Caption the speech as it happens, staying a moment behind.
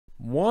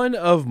One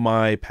of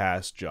my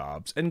past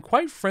jobs, and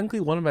quite frankly,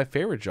 one of my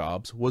favorite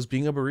jobs, was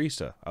being a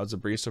barista. I was a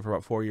barista for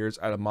about 4 years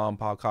at a mom and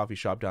pop coffee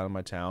shop down in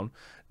my town,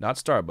 not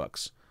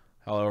Starbucks.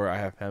 However, I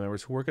have family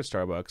members who work at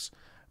Starbucks,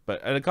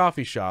 but at a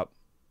coffee shop,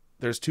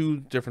 there's two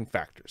different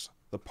factors.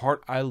 The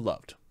part I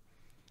loved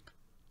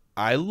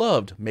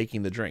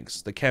making the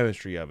drinks, the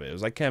chemistry of it. It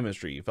was like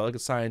chemistry. You felt like a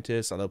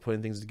scientist. I love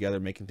putting things together,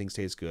 making things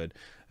taste good.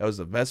 That was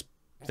the best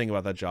thing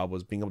about that job,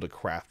 was being able to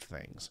craft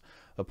things.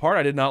 The part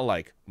I did not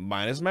like,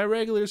 minus my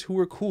regulars who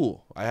were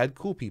cool, I had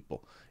cool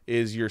people,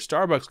 is your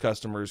Starbucks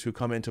customers who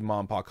come into mom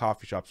and pop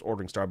coffee shops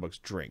ordering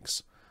Starbucks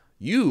drinks.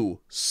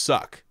 You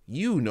suck.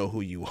 You know who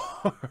you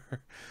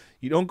are.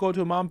 You don't go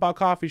to a mom and pop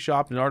coffee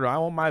shop and order, I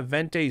want my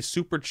Venti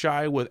super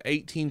chai with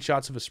 18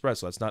 shots of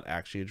espresso. That's not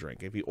actually a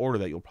drink. If you order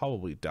that, you'll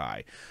probably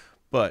die.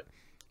 But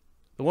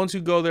the ones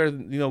who go there,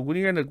 you know, when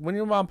you're in a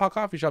mom and pop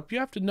coffee shop, you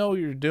have to know what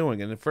you're doing.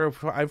 And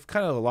I've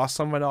kind of lost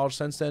some of my knowledge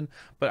since then,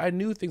 but I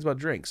knew things about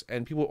drinks.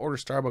 And people order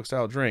Starbucks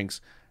style drinks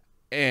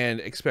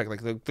and expect,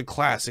 like, the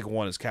classic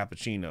one is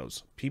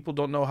cappuccinos. People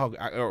don't know how,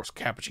 or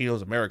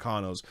cappuccinos,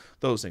 Americanos,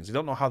 those things. They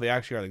don't know how they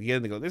actually are. Like, yeah,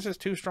 they go, this is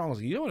too strong.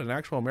 Like, you know what an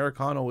actual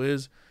Americano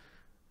is?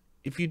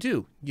 If you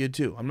do, you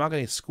do. I'm not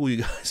going to school you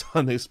guys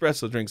on the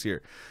espresso drinks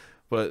here.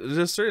 But there's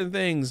just certain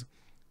things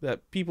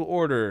that people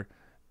order.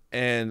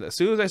 And as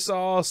soon as I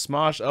saw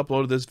Smosh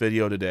uploaded this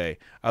video today,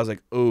 I was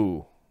like,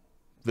 ooh,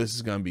 this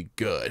is going to be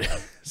good.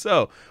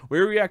 So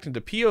we're reacting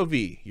to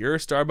POV, your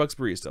Starbucks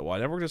barista. Well, I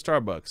never worked at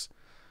Starbucks.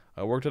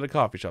 I worked at a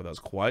coffee shop that was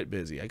quite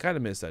busy. I kind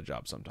of miss that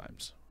job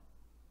sometimes.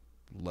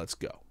 Let's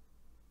go.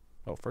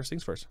 Oh, first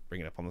things first,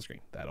 bring it up on the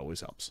screen. That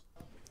always helps.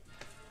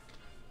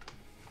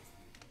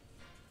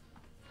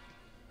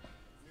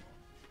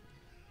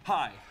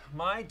 Hi,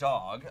 my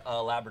dog,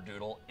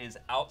 Labradoodle, is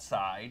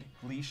outside,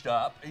 leashed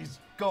up. He's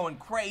going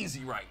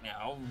crazy right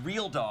now,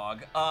 real dog.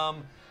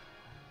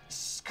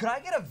 Could I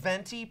get a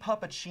venti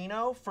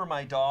puppuccino for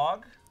my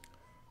dog?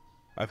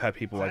 I've had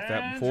people like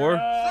that before.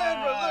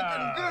 Sandra,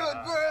 looking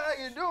good, girl. How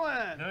you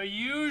doing? The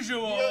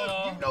usual.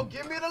 You know,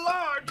 give me the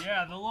large.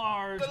 Yeah, the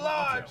large. The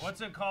large.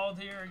 What's it called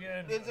here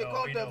again? Is it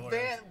called the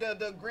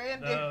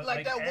grand,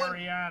 like that one?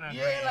 Ariana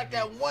Yeah, Grande. like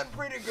that one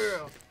pretty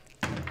girl.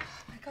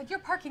 God, your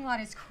parking lot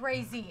is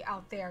crazy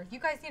out there. You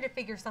guys need to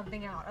figure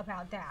something out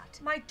about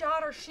that. My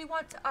daughter, she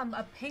wants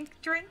a pink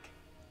drink.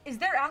 Is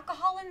there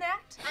alcohol in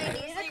that? I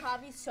needed a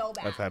coffee so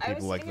bad. I've had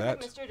people like that. I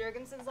was sitting with Mr.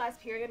 Durkinson's last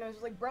period, and I was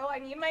just like, bro, I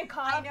need my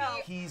coffee. I know.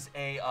 He's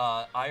a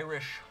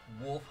Irish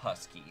wolf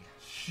husky.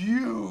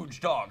 Huge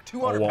dog,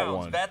 200 want pounds.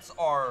 one. Vets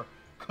are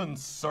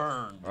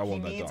concerned. I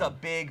want he that needs dog. a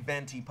big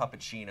venti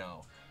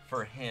puppuccino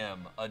for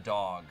him, a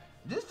dog.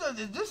 Is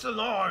this a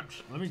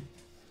large? Let me.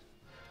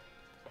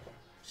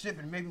 Sip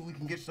it, maybe we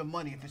can get some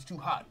money if it's too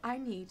hot. I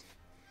need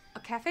a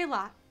cafe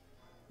latte,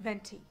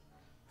 venti,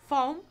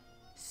 foam,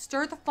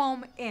 stir the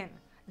foam in,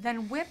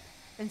 then whip,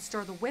 then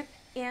stir the whip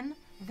in,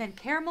 then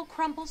caramel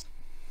crumbles.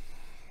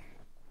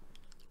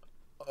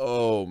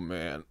 Oh,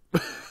 man.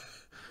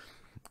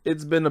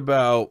 It's been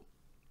about...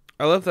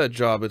 I left that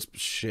job.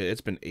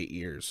 It's been 8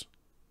 years.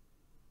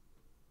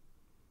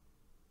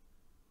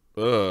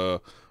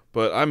 But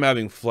I'm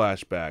having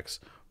flashbacks.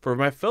 For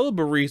my fellow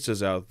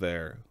baristas out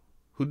there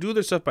who do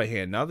their stuff by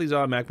hand, not these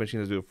automatic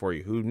machines that do it for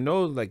you, who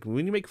know, like,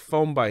 when you make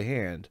foam by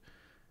hand,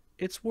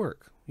 it's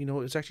work. You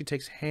know, it actually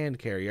takes hand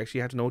care. You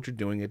actually have to know what you're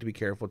doing. You have to be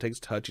careful. It takes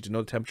touch. You have to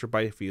know the temperature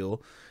by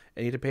feel,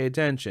 and you have to pay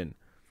attention.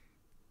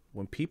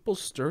 When people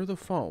stir the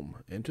foam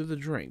into the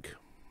drink,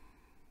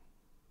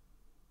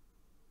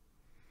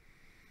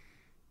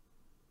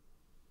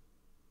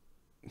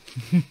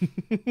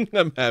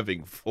 I'm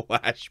having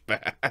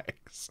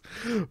flashbacks.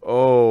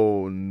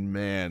 Oh,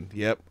 man.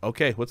 Yep.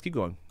 Okay, let's keep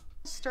going.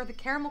 Stir the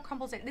caramel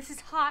crumbles in. This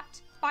is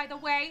hot, by the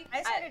way.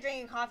 I started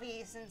drinking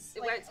coffee since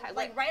Like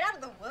like right out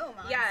of the womb.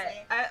 Honestly.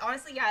 Yeah,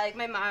 honestly, yeah. Like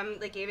my mom,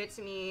 like gave it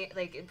to me,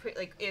 like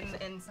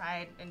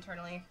inside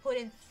internally. Put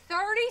in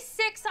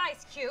 36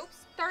 ice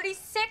cubes.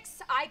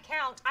 36, I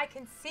count. I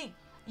can see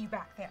you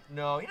back there.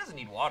 No, he doesn't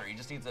need water. He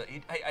just needs a.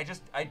 I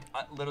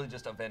literally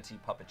just a venti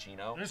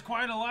puppuccino. There's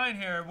quite a line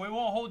here. We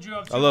won't hold you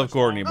up. I love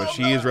Courtney, but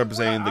she is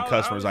representing the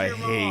customers I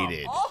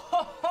hated.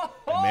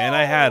 And man,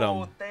 I had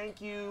them.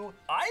 Thank you.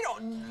 I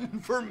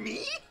don't. For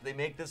me? They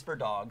make this for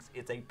dogs.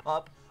 It's a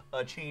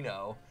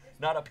pup-a-chino,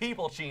 not a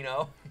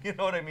people-chino. You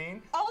know what I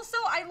mean? Also,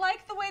 I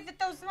like the way that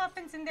those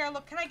muffins in there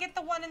look. Can I get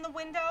the one in the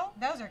window?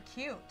 Those are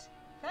cute.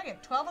 Can I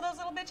get 12 of those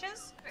little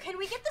bitches? Can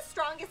we get the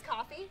strongest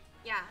coffee?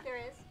 Yeah, There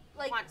is.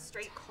 like Like want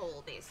straight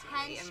cold, basically.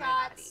 10 in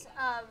shots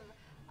my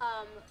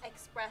of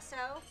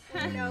espresso.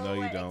 No,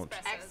 you what don't.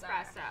 espressos body.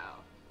 are.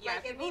 Espresso. Yeah,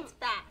 Like it people- means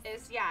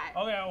fast. yeah.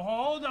 Okay, well,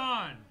 hold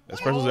on.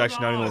 Espresso's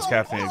actually not even as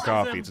caffeinated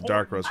coffee. It's a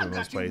dark roast in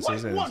those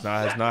places, and it's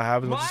not, has not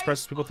have as much espresso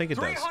as people think it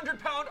does.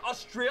 300-pound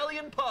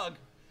Australian pug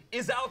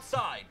is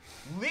outside,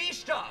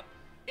 leashed up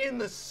in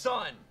the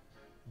sun,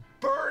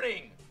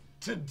 burning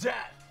to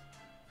death,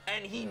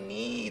 and he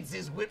needs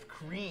his whipped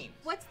cream.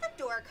 What's the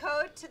door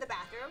code to the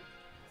bathroom?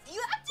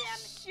 You have to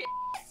shit.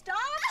 Stop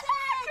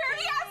Sure,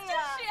 he has to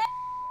shit.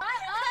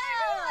 Shut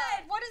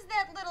up. What is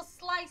that little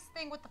slice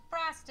thing with the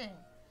frosting?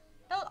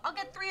 I'll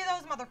get 3 of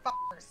those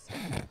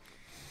motherfuckers.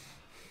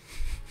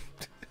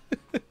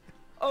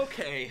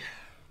 Okay.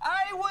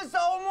 I was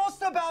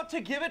almost about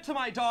to give it to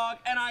my dog,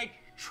 and I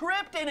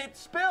tripped and it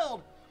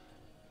spilled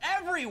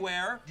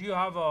everywhere. Do you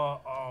have a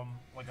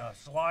like a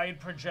slide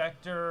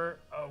projector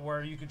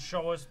where you could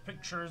show us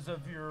pictures of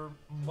your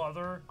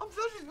mother? I'm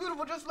sure she's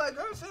beautiful just like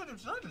her.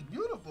 Sandra's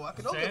beautiful. I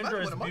can only imagine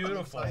Sandra's what a mother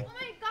looks beautiful. like. Oh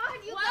my god,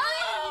 you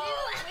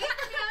Whoa! guys! We're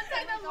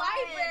outside the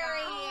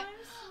library.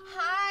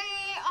 Hi.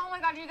 Oh my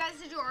god, you guys,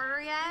 did you order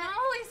yet? No,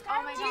 he's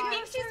Oh my Do you God.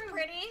 think she's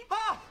pretty?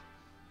 Oh,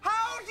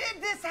 how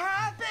did this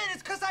happen?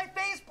 It's because I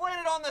face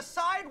planted on the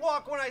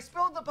sidewalk when I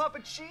spilled the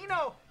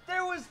puppuccino.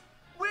 There was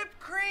whipped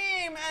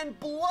cream and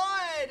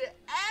blood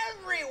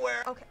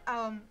everywhere. Okay,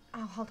 oh,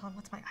 hold on.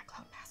 What's my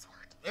iCloud password?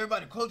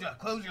 Everybody, close your eyes.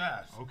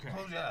 Okay.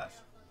 Close your eyes.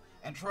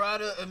 And try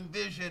to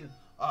envision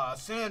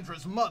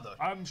Sandra's mother.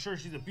 I'm sure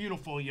she's a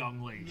beautiful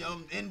young lady.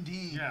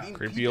 Indeed. Yeah. Keep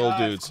Creepy your old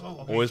eyes dudes.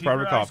 closed. Always Keep part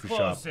of your a eyes coffee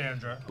closed, shop.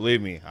 Sandra.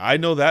 Believe me, I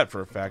know that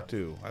for a fact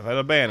too. I've had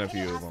to ban a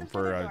few of ask them them for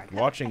for the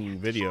door. watching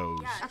videos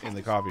Okay. in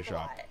the coffee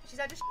shop. She's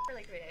had to for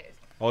like 3 days.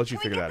 I'll let you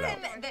Can we figure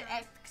get that out. The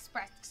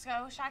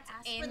espresso shots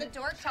in for the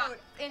door shot, code.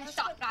 in Ask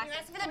shot for- glasses.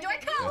 ask For the for door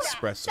the code.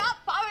 Espresso. Stop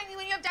bothering me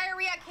when you have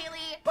diarrhea,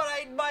 Kaylee. But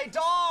my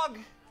dog,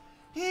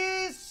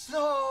 he's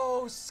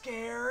so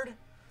scared.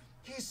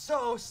 He's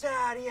so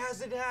sad. He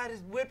hasn't had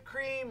his whipped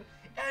cream,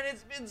 and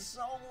it's been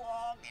so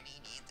long, and he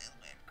needs his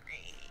whipped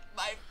cream.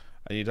 I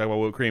need to talk about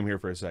whipped cream here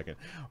for a second.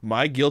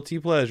 My guilty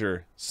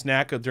pleasure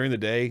snack during the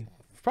day,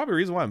 probably the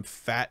reason why I'm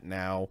fat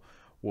now,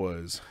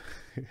 was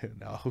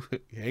now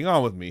hang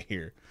on with me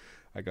here.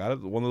 I got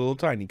it, one of the little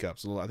tiny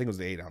cups. I think it was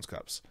the 8-ounce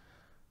cups.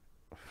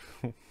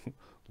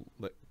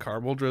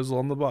 Caramel drizzle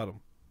on the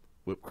bottom,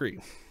 whipped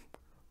cream,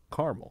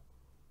 caramel,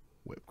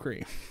 whipped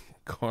cream,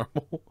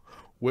 caramel,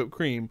 whipped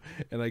cream,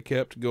 and I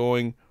kept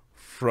going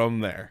from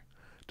there.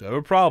 Do I have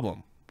a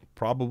problem?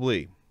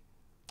 Probably.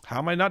 How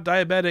am I not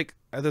diabetic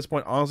at this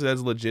point? Honestly,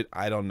 that's legit.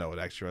 I don't know. It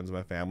actually runs in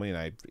my family, and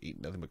I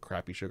eat nothing but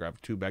crappy sugar. I have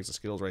 2 bags of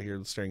Skittles right here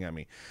staring at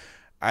me.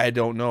 I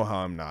don't know how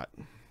I'm not.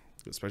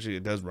 Especially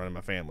it does run in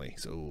my family.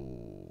 So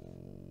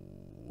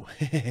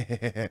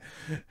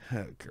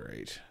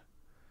great.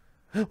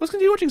 What's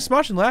gonna do watching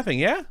Smosh and laughing,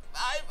 yeah?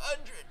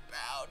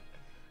 500-pound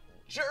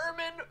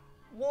German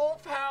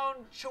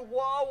Wolfhound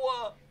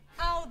Chihuahua.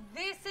 Oh,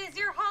 this is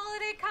your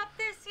holiday cup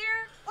this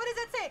year? What does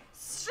it say?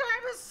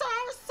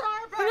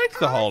 I liked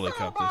the holiday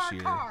cup this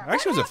year. I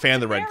actually was a fan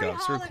of the red Merry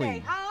cups. They're holiday,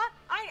 clean. Huh?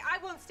 I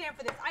won't stand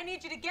for this. I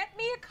need you to get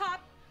me a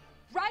cup,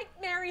 write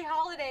Merry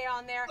Holiday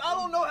on there. I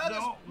don't know how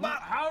No, this.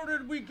 how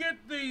did we get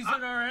these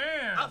in our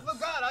hands? I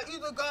forgot. I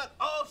either got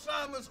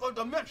Alzheimer's or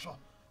dementia.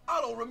 I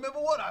don't remember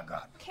what I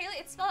got. Kaylee,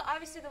 it's spelled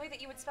obviously the way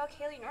that you would spell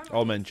Kaylee normally.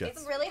 All mention.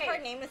 It's a really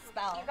hard name to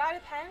spell. You got a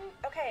pen?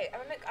 Okay,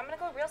 I'm gonna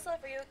go real slow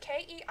for you.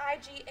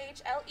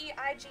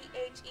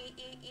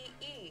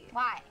 K-E-I-G-H-L-E-I-G-H-E-E-E-E.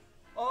 Why?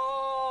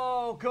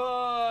 Oh,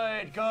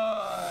 good.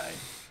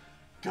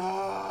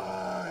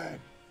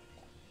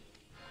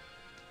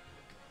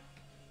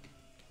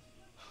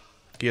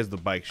 He has the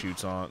bike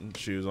shoes on.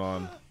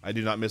 I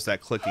do not miss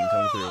that clicking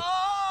coming through.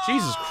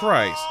 Jesus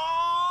Christ.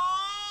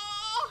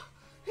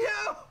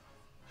 You're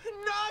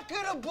not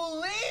gonna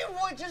believe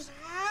what just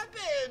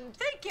happened.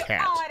 Thank you.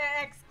 Cat. Oh, and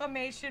an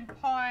exclamation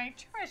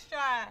point.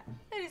 Trisha,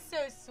 that is so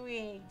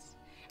sweet.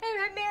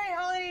 And Merry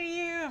Holiday to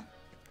you.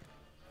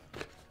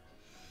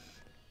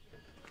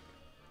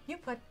 You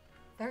put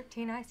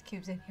 13 ice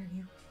cubes in here,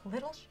 you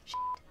little shit.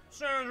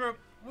 Sandra,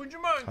 would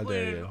you mind How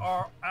dare cleaning you.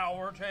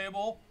 our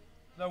table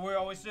that we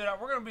always sit at?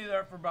 We're gonna be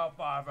there for about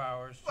 5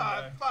 hours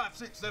today. 5,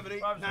 6, 7,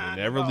 8, 5, 9. six.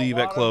 never Got a leave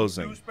at lot of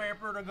closing.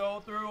 Newspaper to go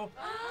through.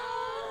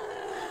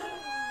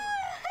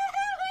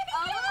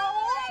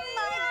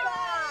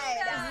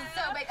 This is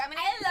so big. I'm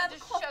gonna I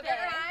love sugar.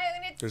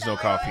 There's no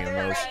coffee in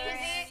those.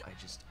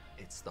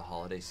 It's the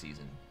holiday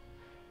season,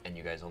 and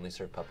you guys only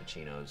serve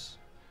puppuccinos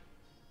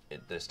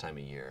at this time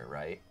of year,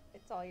 right?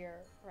 It's all year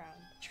round.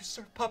 You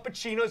serve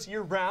puppuccinos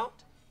year round?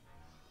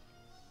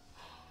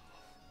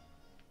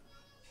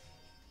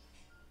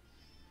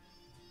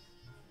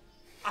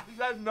 I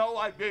had no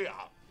idea.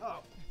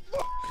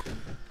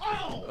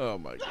 Oh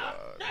my god.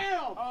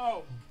 Damn!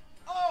 Oh,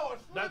 Oh,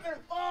 it's That's-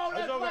 looking. Oh,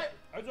 that's that's okay. like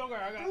That's okay.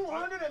 I got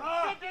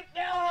 250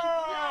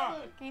 Ah!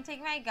 Can you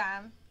take my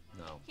gum?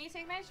 No. Can you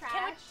take my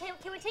trash?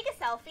 Can we take a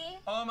selfie?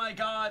 Oh my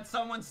God!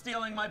 Someone's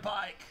stealing my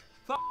bike.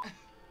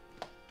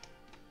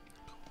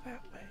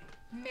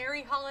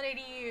 Merry Holiday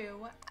to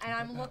you, and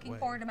I'm looking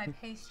forward to my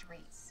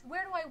pastries.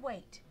 Where do I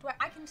wait?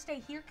 I can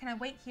stay here? Can I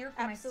wait here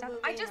for my stuff? I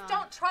Absolutely just not.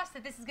 don't trust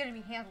that this is going to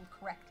be handled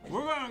correctly.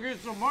 We're gonna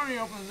get some money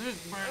up in this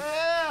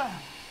bitch.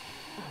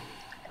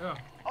 Yeah.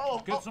 Oh,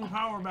 Get some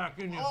power back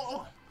in you.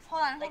 oh,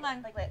 Hold on, hold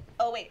on.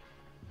 Oh wait.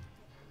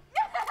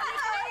 Can I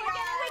look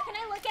at it? Can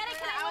I look at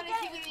it? I wanna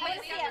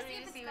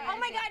see it. Oh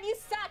my god, you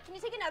suck. Can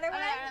you take another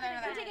one?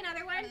 Can you take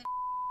another one?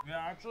 Yeah,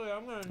 actually,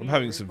 I'm gonna. I'm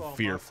having some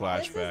fear This is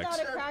flashbacks. not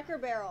a Cracker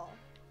Barrel.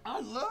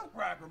 I love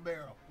Cracker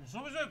Barrel.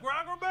 Somebody said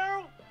Cracker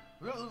Barrel?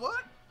 Really?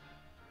 What?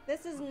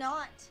 This is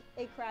not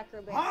a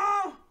Cracker Barrel.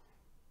 Huh?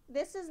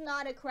 This is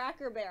not a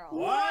Cracker Barrel.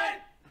 What?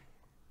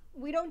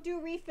 We don't do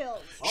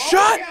refills.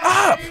 Shut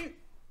up! Yes,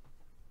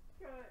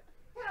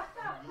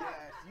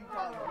 you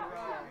called me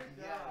wrong.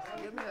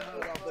 Yes. Give me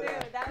another over there.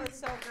 Dude, that was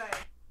so good.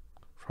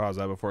 Pause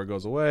that before it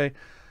goes away.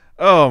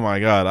 Oh my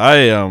god,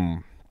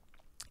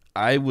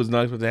 I was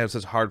not expecting to have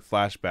such hard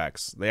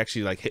flashbacks. They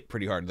actually like hit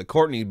pretty hard. The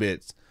Courtney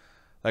bits,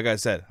 like I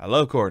said, I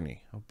love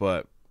Courtney,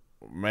 but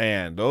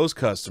man, those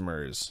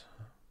customers.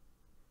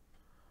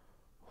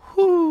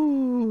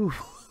 Whoo.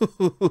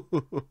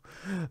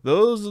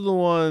 Those are the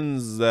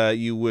ones that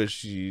you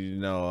wish you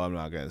know. I'm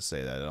not gonna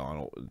say that. I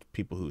don't,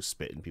 people who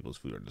spit in people's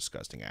food are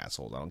disgusting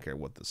assholes. I don't care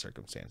what the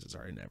circumstances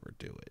are. I never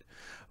do it.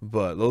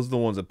 But those are the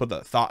ones that put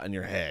that thought in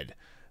your head.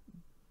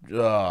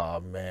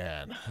 Oh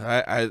man,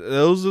 I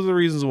those are the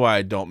reasons why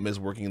I don't miss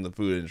working in the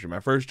food industry.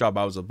 My first job,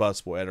 I was a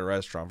busboy at a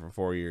restaurant for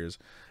 4 years,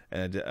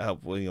 and I did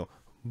help,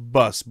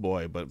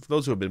 busboy. But for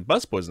those who have been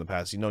busboys in the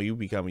past, you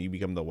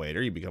become the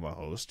waiter, you become a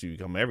host, you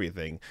become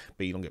everything,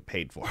 but you don't get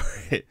paid for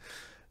it.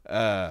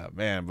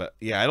 Man, but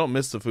yeah, I don't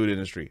miss the food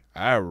industry.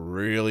 I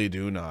really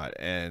do not.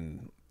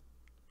 And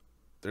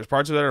there's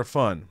parts of it that are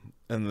fun,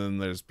 and then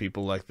there's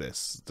people like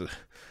this.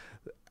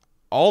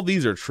 All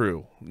these are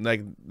true.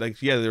 Like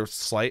yeah, they're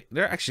actually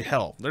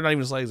they're not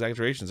even slight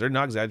exaggerations. They're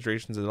not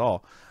exaggerations at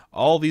all.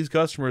 All these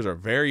customers are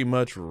very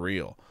much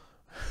real.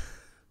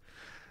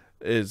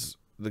 Is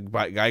the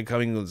guy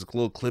coming with his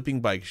little clipping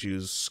bike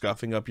shoes,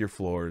 scuffing up your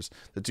floors.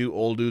 The two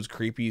old dudes,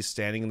 creepy,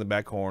 standing in the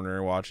back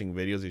corner, watching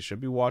videos they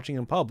should be watching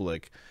in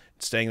public,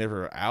 staying there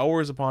for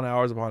hours upon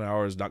hours upon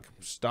hours, not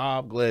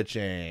stop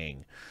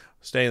glitching.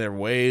 Staying there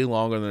way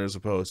longer than they're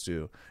supposed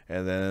to.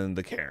 And then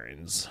the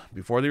Karens.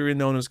 Before they were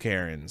known as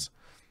Karens.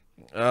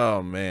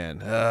 Oh, man.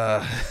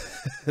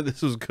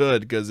 This was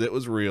good because it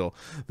was real.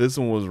 This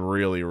one was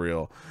really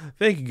real.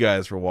 Thank you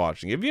guys for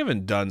watching. If you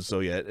haven't done so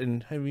yet,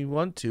 and if you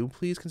want to,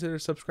 please consider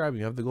subscribing.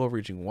 You have the goal of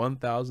reaching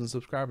 1,000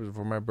 subscribers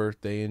before my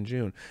birthday in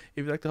June.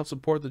 If you'd like to help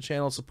support the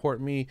channel,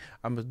 support me,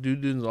 I'm a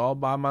dude all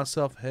by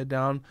myself. Head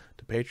down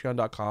to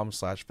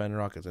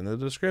patreon.com/Fenrirock. It's in the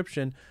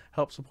description.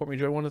 Help support me.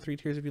 Join one of the 3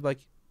 tiers if you'd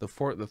like. The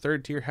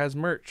 3rd tier has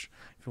merch.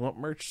 If you want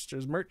merch,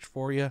 there's merch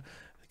for you.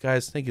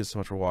 Guys, thank you so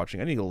much for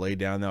watching. I need to lay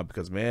down now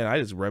because, man, I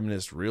just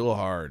reminisced real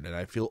hard, and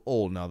I feel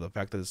old now. The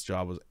fact that this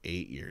job was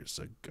 8 years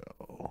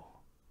ago.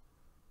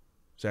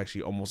 It's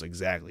actually almost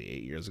exactly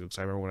 8 years ago because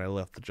I remember when I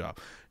left the job.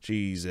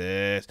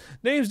 Jesus.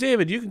 Name's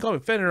David. You can call me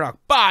Fenrirock.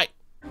 Bye.